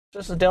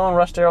This is Dylan,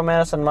 Russ Darrow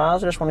Madison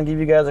Mazda. Just want to give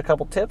you guys a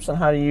couple tips on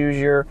how to use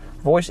your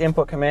voice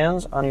input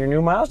commands on your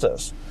new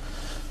Mazdas.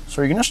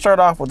 So you're going to start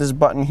off with this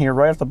button here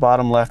right at the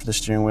bottom left of the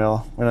steering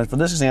wheel. And for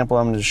this example,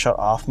 I'm going to shut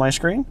off my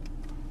screen.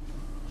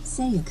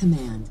 Say a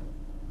command.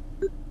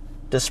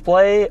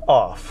 Display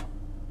off.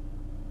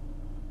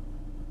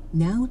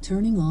 Now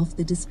turning off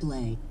the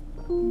display.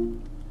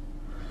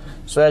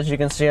 So as you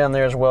can see on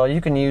there as well,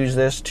 you can use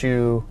this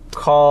to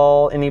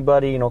call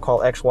anybody, call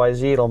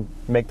XYZ, it'll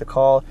make the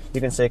call.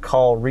 You can say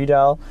call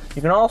redial.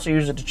 You can also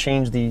use it to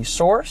change the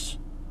source.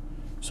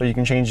 So you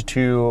can change it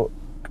to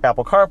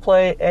Apple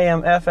CarPlay,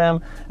 AM,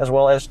 FM, as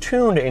well as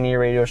tune to any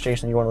radio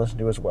station you want to listen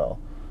to as well.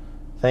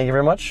 Thank you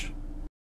very much.